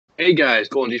Hey guys,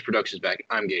 Golden G's Productions back.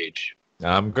 I'm Gage.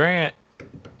 I'm Grant.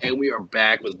 And we are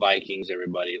back with Vikings,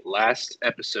 everybody. Last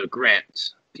episode,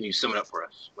 Grant, can you sum it up for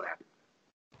us? What happened?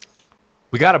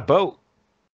 We got a boat.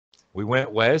 We went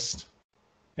west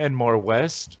and more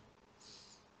west.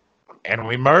 And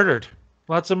we murdered.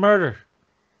 Lots of murder.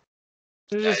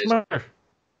 There's just murder.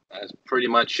 That's pretty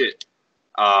much it.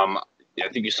 Yeah, I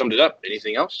think you summed it up.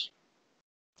 Anything else?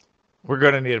 We're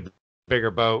going to need a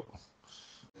bigger boat.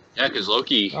 Yeah, because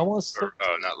Loki... not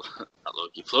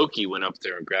Loki. Floki went up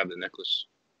there and grabbed the necklace.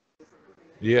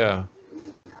 Yeah.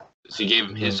 So he gave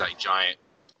him his giant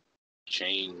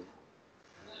chain.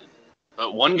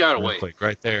 But one got away. Like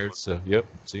right there. So, yep.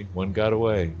 See, one got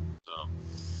away. So,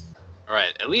 all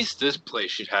right. At least this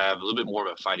place should have a little bit more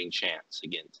of a fighting chance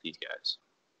against these guys.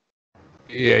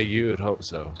 Yeah, you would hope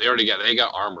so. They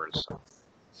got armor and stuff.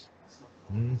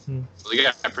 Mm-hmm. So they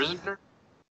got a prisoner?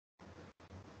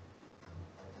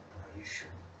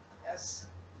 Yes.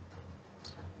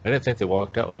 I didn't think they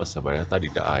walked out with somebody. I thought he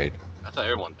died. I thought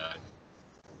everyone died.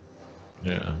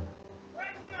 Yeah.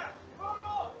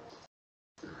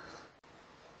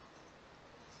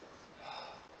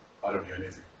 I don't hear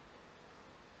anything.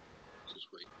 Just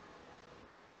wait.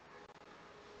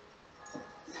 There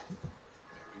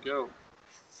we go.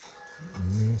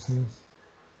 Mm-hmm.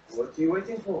 What are you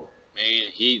waiting for?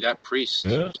 Man, that priest.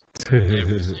 Yeah.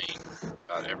 Everything.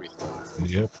 Got everything.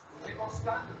 Yep.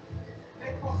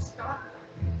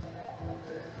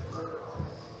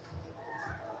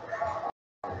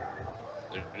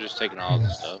 They're just taking all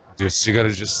this stuff. You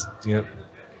gotta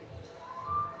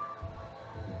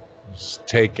just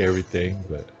take everything,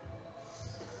 but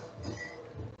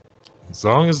as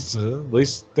long as at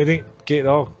least they didn't get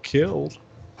all killed.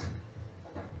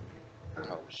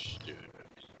 Oh, shoot.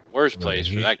 Worst place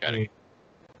for that guy.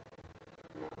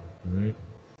 Right.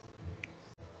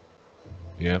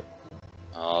 Yep.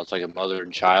 Oh, it's like a mother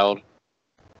and child.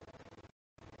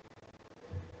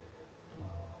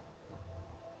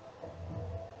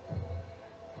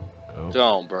 Oh.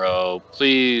 Don't, bro.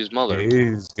 Please, mother.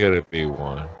 He's gonna be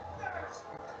one.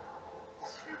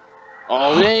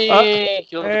 Oh, hey!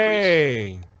 Killed the priest.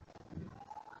 Hey!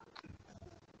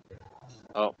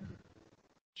 Oh.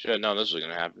 Should have known this was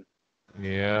going to happen.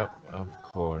 Yep, of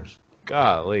course.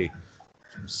 Golly.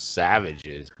 Some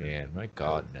savages, man. My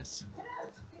godness.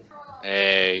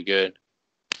 Hey, good.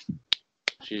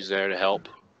 She's there to help.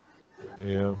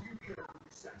 Yeah.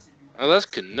 Oh, that's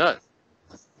Knut.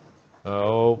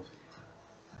 Oh.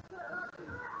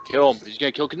 Kill him. He's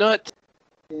going to kill Knut.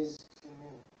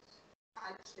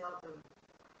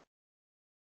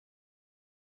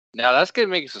 Now, that's going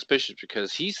to make it suspicious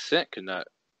because he sent Knut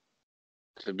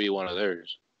to be one of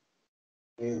theirs.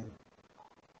 You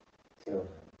killed him.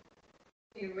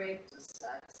 He raped a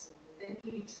Saxon, then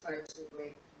he tried to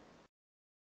rape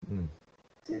Hmm.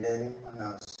 Did anyone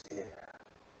else hear?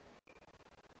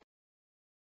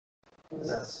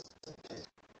 That's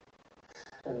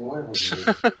and where was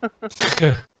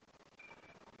he?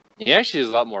 He actually is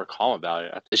a lot more calm about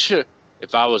it.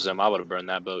 If I was him, I would have burned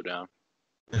that boat down.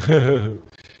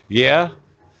 Yeah.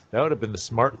 That would have been the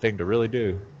smart thing to really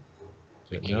do.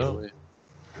 But You no.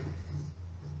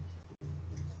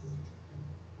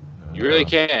 You really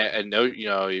can't, and no,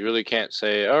 you really can't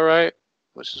say, all right,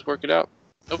 let's just work it out.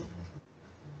 Nope.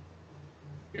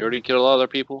 You already killed a lot of other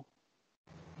people.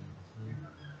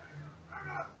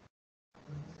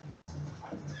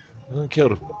 Well,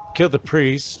 killed the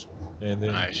priest, and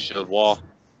then Nice shield wall.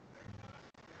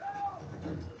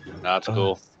 That's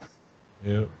cool.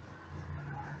 yeah.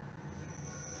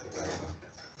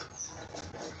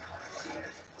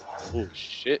 Oh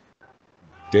shit!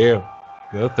 Damn.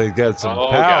 Yep, they got some Oh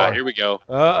power. god, here we go.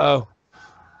 Uh-oh.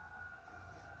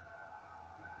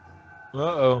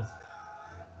 Uh-oh.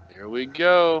 Here we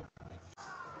go.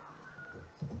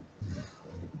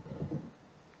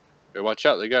 Hey, watch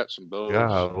out! They got some bows.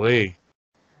 Golly.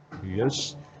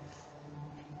 Yes.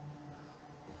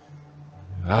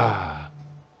 Ah.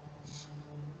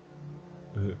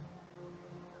 Out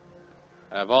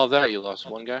of all that, you lost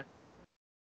one guy.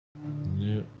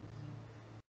 Yeah.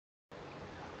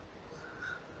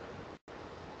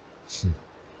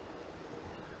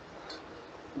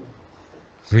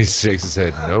 He shakes his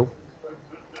head. Nope.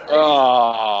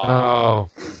 Oh, Oh.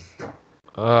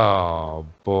 Oh,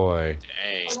 boy.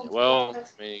 dang. Well,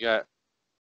 I mean, you got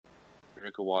a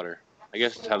drink of water. I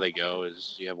guess that's how they go,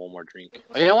 is you have one more drink.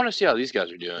 Oh, yeah, I want to see how these guys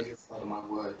are doing. You follow my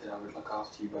word that I would look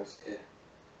after you both here.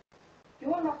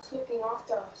 You are not looking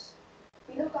after us.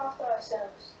 We look after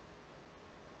ourselves.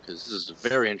 Because this is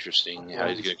very interesting how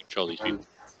he's going to control these people.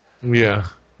 Yeah.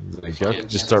 Like, y'all can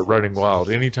just start running wild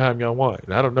anytime y'all want.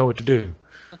 And I don't know what to do.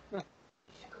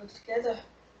 go together.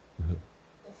 The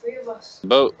three of us. The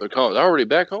boat, they're already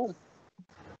back home.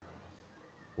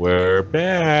 We're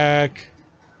back.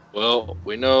 Well,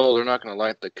 we know they're not going to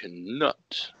like the Knut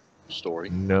story.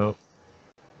 No.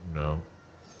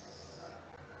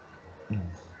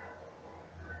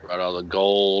 Brought all the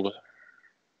gold.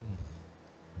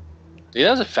 Yeah,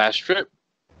 that's a fast trip.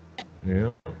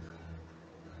 Yeah.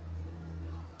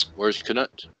 Where's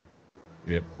Knut?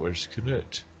 Yep. Where's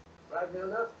Knut?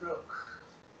 Ragnar Lothbrok.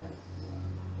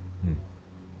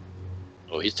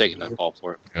 Oh, he's taking that fall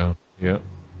for it. Yeah. Yep.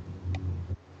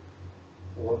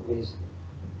 For what reason?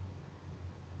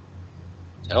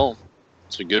 Tell him.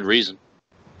 It's a good reason.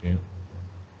 Yeah.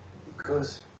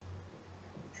 Because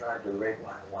you tried to rape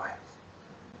my wife.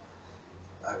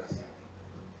 Agatha.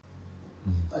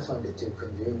 I found it too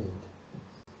convenient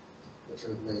that you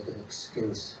would make an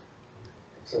excuse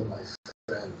to kill my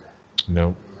friend,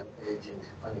 No. my agent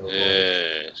on your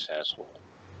Yes, asshole.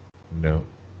 No.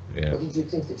 Yeah. What did you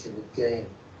think that you would gain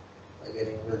by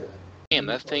getting rid of it? Damn,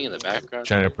 that thing in the background.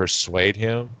 Trying to persuade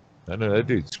him. I know that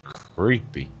dude's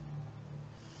creepy.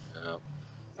 Yeah.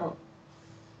 No.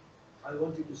 I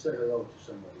want you to say hello to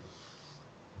somebody.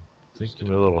 I think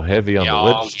you're a little heavy on Yeah, the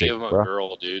I'll lipstick, give him a bro.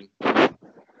 girl, dude.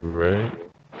 Right?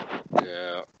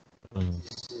 Yeah.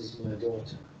 This is my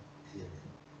daughter.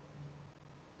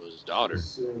 His daughter.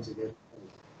 Soon to get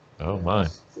Oh my.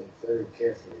 think very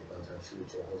carefully about her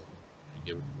future husband.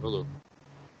 Give her a girl.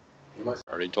 You must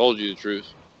Already told you the truth.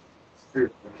 fear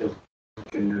because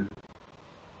you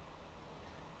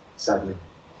sadly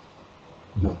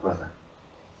no brother.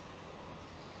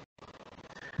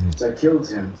 I killed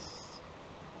him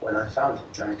when I found him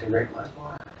trying to rape my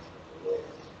wife.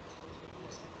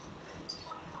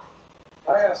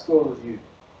 I ask all of you,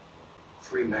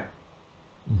 free men,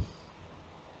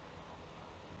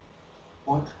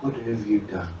 what would have you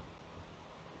done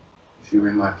if you were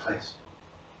in my place?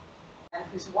 And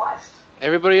his wife.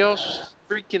 Everybody else was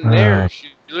freaking there. She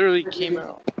literally came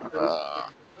out. They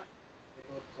both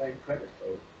claim credit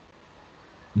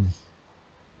for it.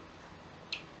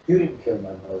 You didn't kill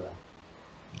my brother.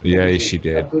 Yeah, she How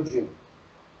did. could you?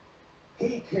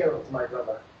 He killed my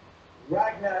brother.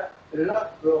 Ragnar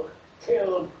Lothbrok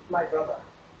killed my brother.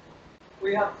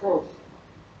 We have proof.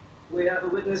 We have a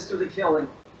witness to the killing.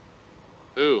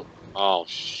 Who? Oh,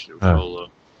 shit. Huh. Rolo.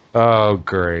 Oh,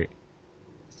 great.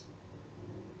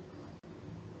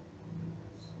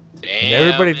 Damn. And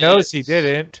everybody it. knows he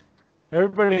didn't.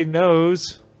 Everybody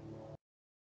knows.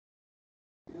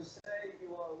 You say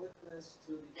you are a witness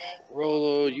to the death.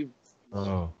 Rolo, you.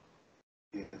 Oh.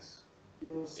 Yes.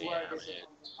 You swear Damn this it.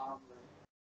 is not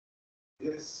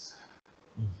Yes.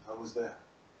 I was there.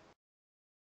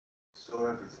 Saw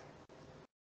everything.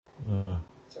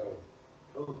 So,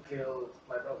 who killed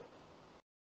my brother?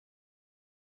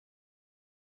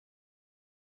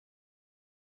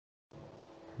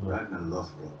 Ragnar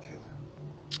Lothbrok killed him.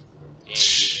 Damn, you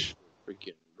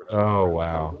freaking bro. Oh,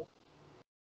 wow.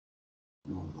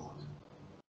 No, Lord.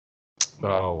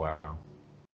 Oh, wow.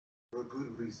 For a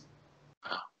good reason.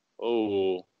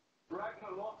 Oh.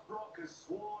 Ragnar Lothbrok has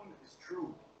sworn is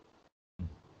true.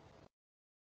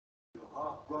 Your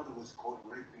half-brother was caught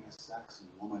raping a Saxon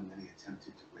woman, then he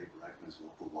attempted to rape Ragnar's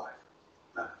lawful wife,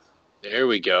 Beth. There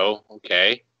we go.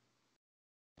 Okay.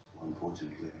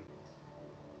 Unfortunately,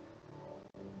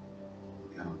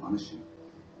 we cannot punish him.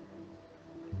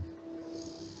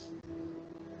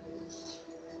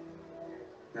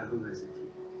 Now who has it?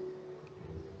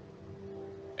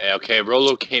 Hey, okay,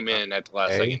 Rolo came in at the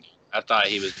last Hey. second. I thought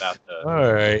he was about to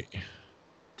All right.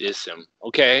 diss him.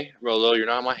 Okay, Rolo, you're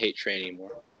not on my hate train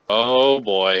anymore. Oh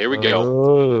boy, here we go.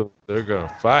 Oh, they're going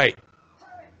to fight.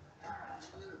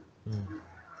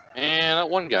 Man, that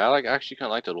one guy, I actually kind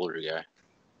of like that older guy.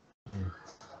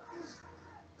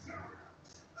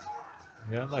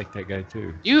 Yeah, I like that guy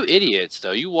too. You idiots,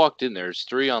 though. You walked in there. It's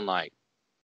 3 on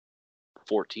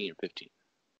 14 or 15.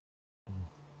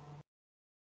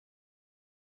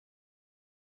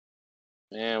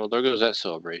 Yeah, well, there goes that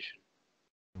celebration.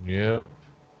 Yep.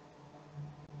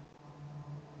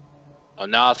 Oh,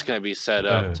 now it's going to be set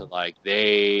up to, he's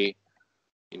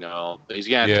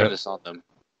going to turn this on them.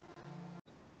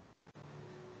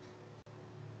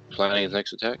 Planning his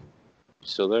next attack? He's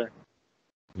still there?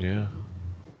 Yeah.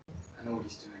 I know what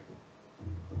he's doing.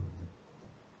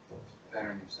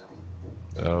 Preparing himself.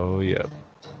 Oh, yeah.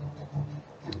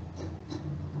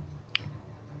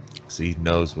 So he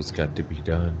knows what's got to be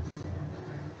done.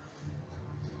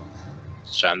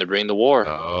 It's time to bring the war.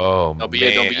 Oh, Don't man. be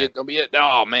it, don't be it, don't be it.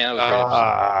 Oh, man, that was great.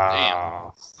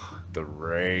 Ah, the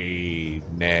raid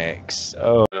next.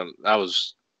 Oh, Damn. That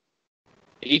was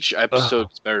Each episode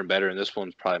gets better and better, and this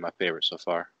one's probably my favorite so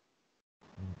far.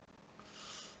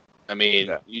 I mean,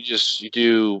 Yeah. you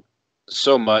do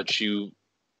so much. You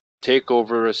take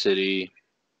over a city,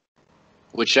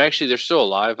 which actually they're still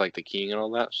alive, like the king and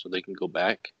all that, so they can go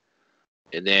back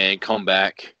and then come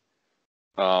back.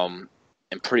 And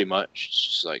pretty much it's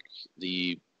just like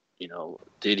did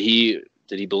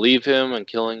he believe him and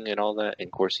killing and all that? And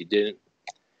of course he didn't.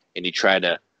 And he tried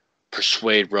to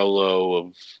persuade Rolo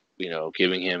of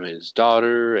giving him his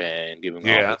daughter and giving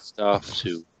all Yeah. his stuff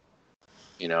to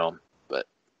but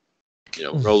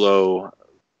Rolo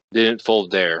didn't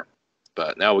fold there.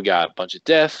 But now we got a bunch of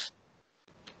death,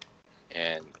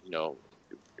 and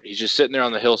he's just sitting there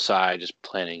on the hillside just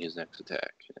planning his next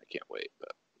attack. I can't wait.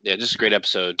 But yeah, just a great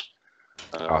episode.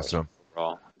 Awesome.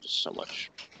 Overall, just so much.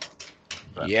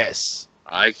 But Yes.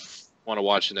 I want to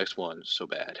watch the next one so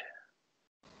bad.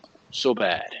 So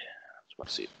bad. I just want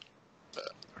to see it.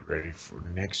 Ready for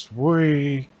next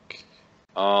week.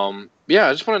 Yeah,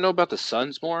 I just want to know about the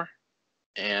Suns more,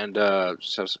 and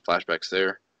just have some flashbacks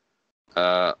there.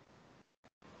 Yeah,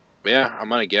 I'm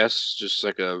gonna guess just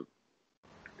like we'll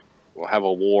have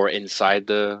a war inside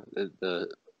the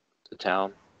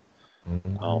town.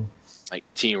 Mhm. Like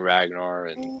Team Ragnar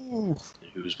and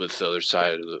who's with the other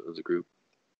side of the group.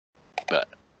 But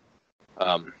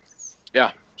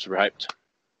yeah, super hyped.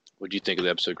 What do you think of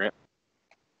the episode, Grant?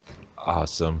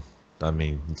 Awesome. I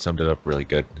mean, you summed it up really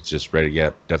good. It's just ready.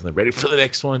 Yeah, definitely ready for the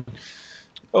next one.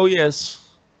 Oh yes.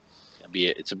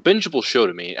 It's a bingeable show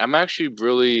to me. I'm actually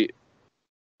really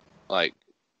like.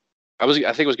 I think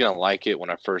I was gonna like it when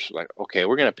I first okay,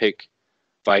 we're gonna pick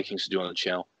Vikings to do on the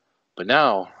channel, but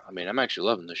now I mean I'm actually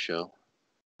loving this show.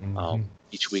 Mhm.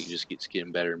 Each week just keeps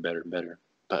getting better and better and better.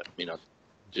 But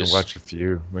Just watch a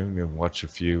few. Maybe we'll watch a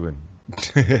few, and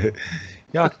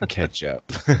y'all can catch up.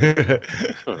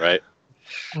 right.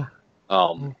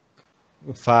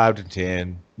 5 to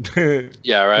 10.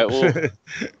 Yeah, right. Well,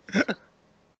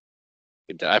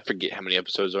 I forget how many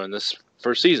episodes are in this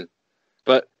first season.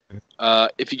 But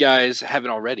if you guys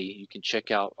haven't already, you can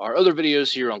check out our other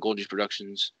videos here on Golden Juice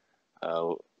Productions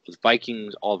with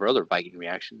Vikings, all of our other Viking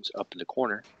reactions up in the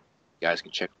corner. You guys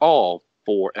can check all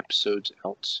 4 episodes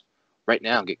out right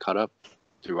now and get caught up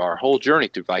through our whole journey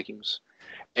through Vikings.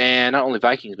 And not only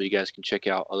Vikings, but you guys can check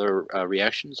out other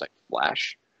reactions like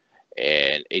Flash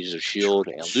and Agents of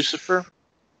S.H.I.E.L.D. and Lucifer.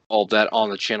 All of that on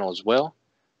the channel as well.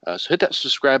 So hit that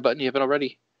subscribe button if you haven't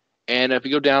already. And if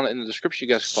you go down in the description,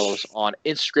 you guys can follow us on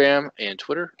Instagram and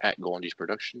Twitter at Golden Juice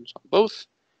Productions on both.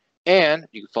 And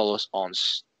you can follow us on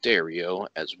Stereo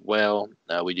as well.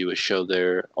 We do a show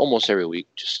there almost every week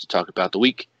just to talk about the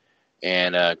week.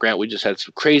 And Grant, we just had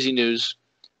some crazy news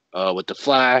with the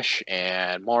Flash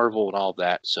and Marvel and all of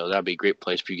that. So that'd be a great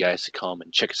place for you guys to come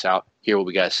and check us out, hear what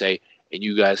we got to say, and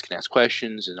you guys can ask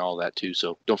questions and all that too.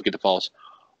 So don't forget to follow us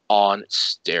on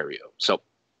Stereo. So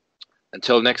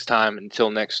until next time,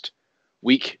 until next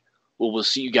week, we'll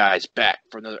see you guys back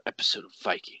for another episode of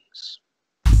Vikings.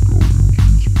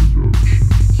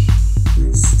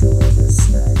 Restore the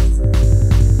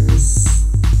Snyderverse.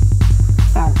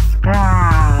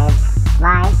 Subscribe,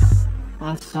 like,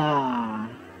 and share.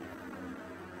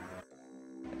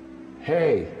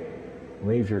 Hey,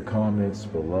 leave your comments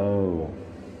below.